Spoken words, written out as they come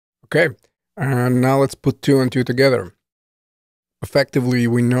Okay, and now let's put two and two together. Effectively,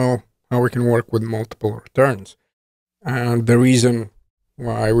 we know how we can work with multiple returns. And the reason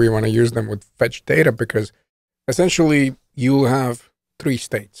why we want to use them with fetch data, because essentially you'll have three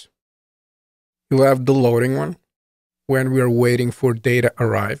states. You'll have the loading one when we're waiting for data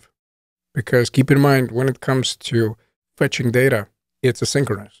arrive. Because keep in mind, when it comes to fetching data, it's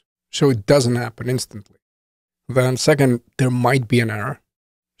asynchronous. So it doesn't happen instantly. Then second, there might be an error.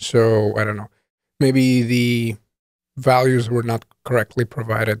 So I don't know, maybe the values were not correctly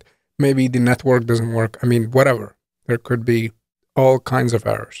provided. Maybe the network doesn't work. I mean, whatever. There could be all kinds of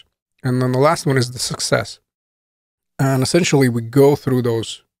errors. And then the last one is the success. And essentially we go through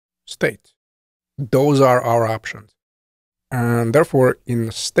those states. Those are our options. And therefore, in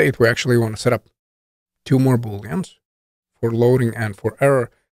the state, we actually want to set up two more Booleans for loading and for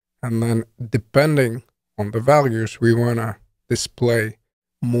error. And then depending on the values, we want to display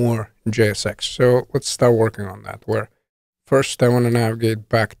more JSX. So let's start working on that, where first I want to navigate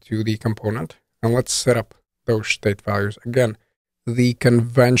back to the component and let's set up those state values. Again, the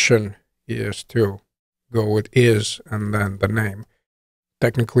convention is to go with is and then the name.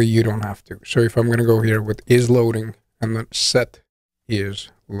 Technically, you don't have to. So if I'm going to go here with is loading and then set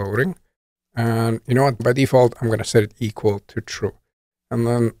is loading, and you know what, by default, I'm going to set it equal to true. And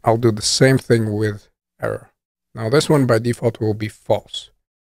then I'll do the same thing with error. Now this one by default will be false.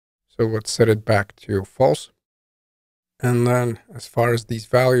 So let's set it back to false. And then as far as these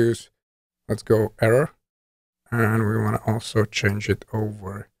values, let's go error. And we want to also change it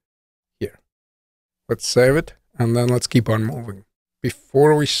over here. Let's save it. And then let's keep on moving.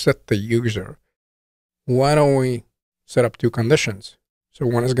 Before we set the user, why don't we set up two conditions? So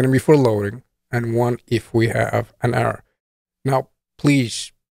one is going to be for loading and one if we have an error. Now,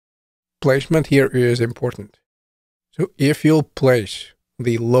 please, placement here is important. So if you'll place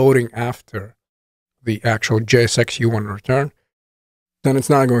the loading after the actual JSX you want to return, then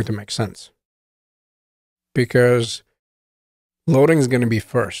it's not going to make sense. Because loading is going to be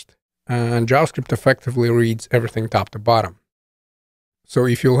first. And JavaScript effectively reads everything top to bottom. So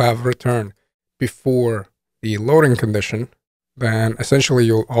if you'll have return before the loading condition, then essentially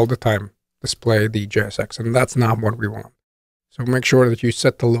you'll all the time display the JSX. And that's not what we want. So make sure that you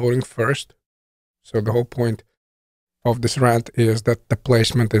set the loading first. So the whole point of this rant is that the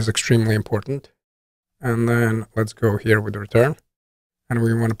placement is extremely important. And then let's go here with return. And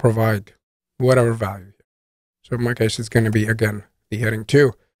we want to provide whatever value. So in my case, it's going to be, again, the heading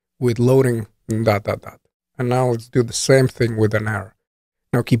 2 with loading ... And now let's do the same thing with an error.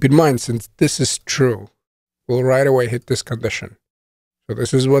 Now keep in mind, since this is true, we'll right away hit this condition. So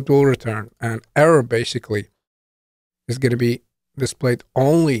this is what we'll return. And error basically is going to be displayed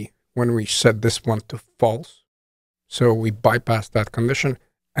only when we set this one to false. So we bypass that condition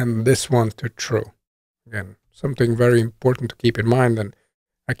and this one to true. Again, something very important to keep in mind. And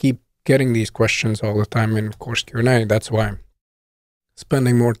I keep getting these questions all the time in course Q&A. That's why I'm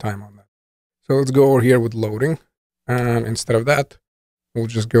spending more time on that. So let's go over here with loading. And instead of that, we'll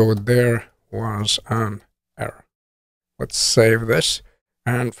just go with there was an error. Let's save this.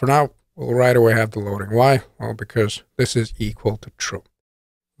 And for now, we'll right away have the loading. Why? Well, because this is equal to true.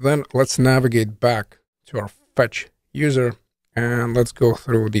 Then let's navigate back to our fetch user and let's go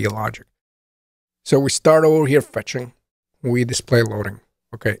through the logic. So we start over here fetching. We display loading.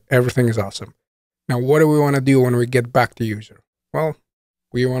 Okay, everything is awesome. Now, what do we want to do when we get back to user? Well,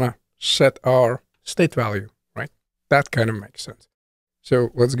 we want to set our state value, right? That kind of makes sense. So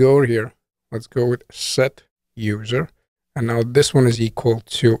let's go over here. Let's go with set user. And now this one is equal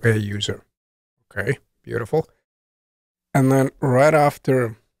to a user. Okay, beautiful. And then right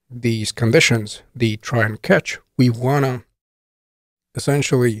after these conditions, the try and catch, we want to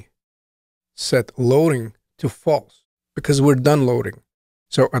essentially set loading to false because we're done loading.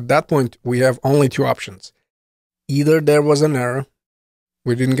 So at that point, we have only two options. Either there was an error,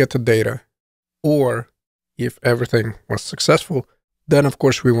 we didn't get the data, or if everything was successful, then of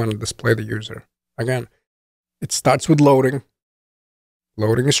course we want to display the user. Again, it starts with loading.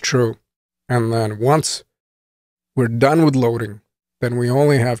 Loading is true. And then once we're done with loading, then we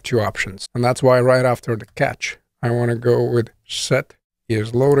only have two options. And that's why right after the catch, I want to go with set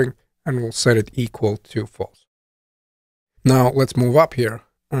is loading and we'll set it equal to false. Now let's move up here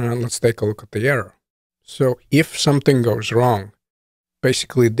and let's take a look at the error. So if something goes wrong,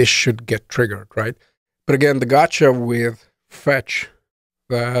 basically this should get triggered, right? But again, the gotcha with fetch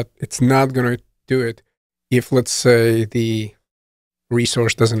that it's not going to do it if, let's say, the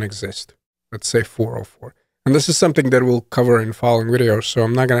resource doesn't exist. Let's say 404. And this is something that we'll cover in following videos, so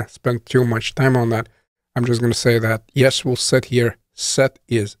I'm not going to spend too much time on that. I'm just going to say that, yes, we'll set here set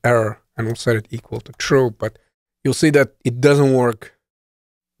is error, and we'll set it equal to true, but you'll see that it doesn't work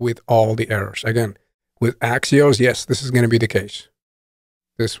with all the errors. Again, with Axios, yes, this is going to be the case.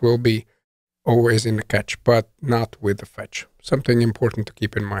 This will be always in the catch, but not with the fetch. Something important to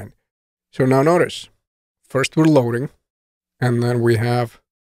keep in mind. So now notice, first we're loading, and then we have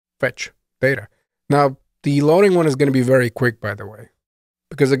fetch data. Now, the loading one is going to be very quick, by the way,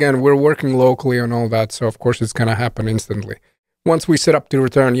 because again, we're working locally on all that, so of course it's going to happen instantly. Once we set up the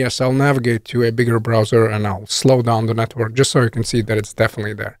return, yes, I'll navigate to a bigger browser and I'll slow down the network just so you can see that it's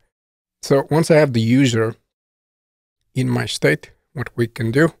definitely there. So once I have the user in my state, what we can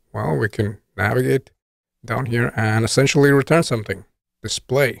do, well, we can navigate down here and essentially return something.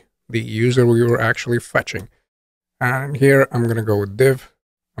 Display the user we were actually fetching. And here I'm going to go with div.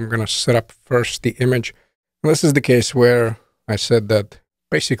 I'm going to set up first the image. And this is the case where I said that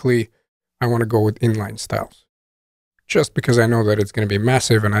basically I want to go with inline styles, just because I know that it's going to be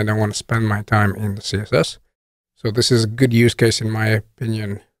massive and I don't want to spend my time in the CSS. So this is a good use case, in my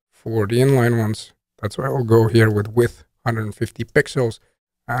opinion, for the inline ones. That's why I'll go here with width 150 pixels.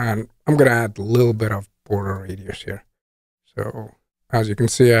 And I'm going to add a little bit of border radius here. So as you can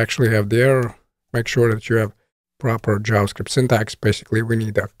see, I actually have the error. Make sure that you have proper JavaScript syntax. Basically, we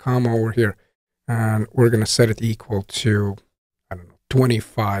need a comma over here. And we're going to set it equal to, I don't know,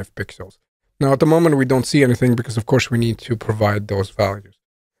 25 pixels. Now, at the moment, we don't see anything because, of course, we need to provide those values.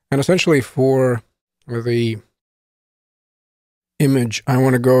 And essentially, for the image, I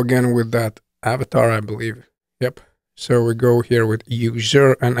want to go again with that avatar, I believe. Yep. So we go here with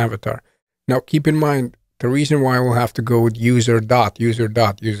user and avatar. Now, keep in mind, the reason why we'll have to go with user dot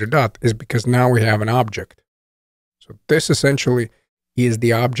is because now we have an object. So this essentially is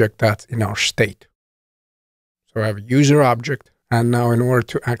the object that's in our state. So I have a user object. And now in order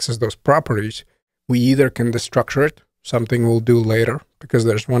to access those properties, we either can destructure it, something we'll do later, because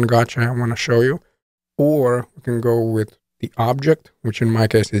there's one gotcha I want to show you, or we can go with the object, which in my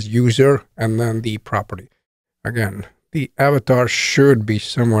case is user, and then the property. Again, the avatar should be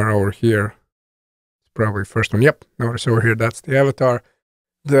somewhere over here. It's probably first one. Yep, notice over here, that's the avatar.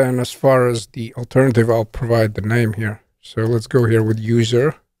 Then as far as the alternative, I'll provide the name here. So let's go here with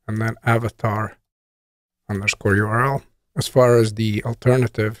user, and then avatar underscore URL. As far as the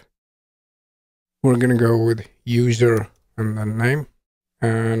alternative, we're going to go with user and then name.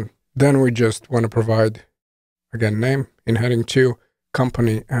 And then we just want to provide, again, name in heading 2,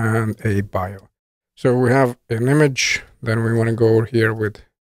 company, and a bio. So we have an image. Then we want to go over here with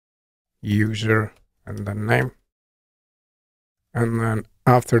user and then name. And then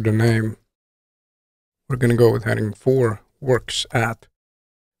after the name, we're going to go with heading 4, works at.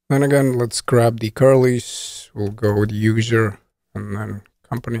 Then again, let's grab the curlies. We'll go with user and then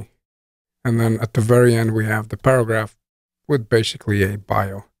company. And then at the very end, we have the paragraph with basically a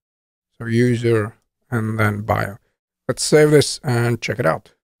bio. So user and then bio. Let's save this and check it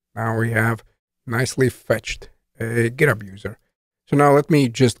out. Now we have nicely fetched a GitHub user. So now let me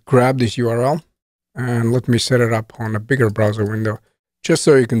just grab this URL and let me set it up on a bigger browser window, just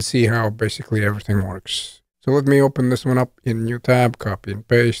so you can see how basically everything works. So let me open this one up in new tab, copy and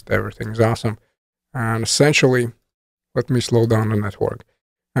paste, everything's awesome. And essentially, let me slow down the network.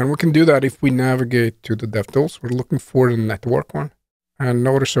 And we can do that if we navigate to the DevTools. We're looking for the network one. And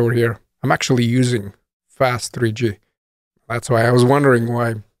notice over here, I'm actually using fast 3G. That's why I was wondering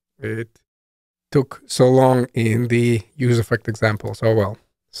why it took so long in the use effect examples. Oh well.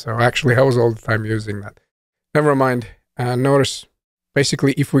 So actually, I was all the time using that. Never mind. And notice,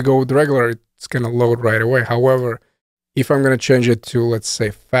 basically, if we go with regular, it's going to load right away. However, if I'm going to change it to, let's say,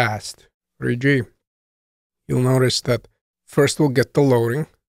 fast 3G, you'll notice that first we'll get the loading.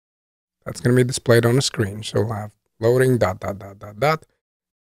 That's going to be displayed on the screen. So we'll have loading, ...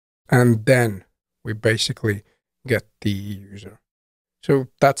 And then we basically get the user. So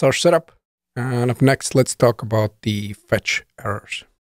that's our setup. And up next, let's talk about the fetch errors.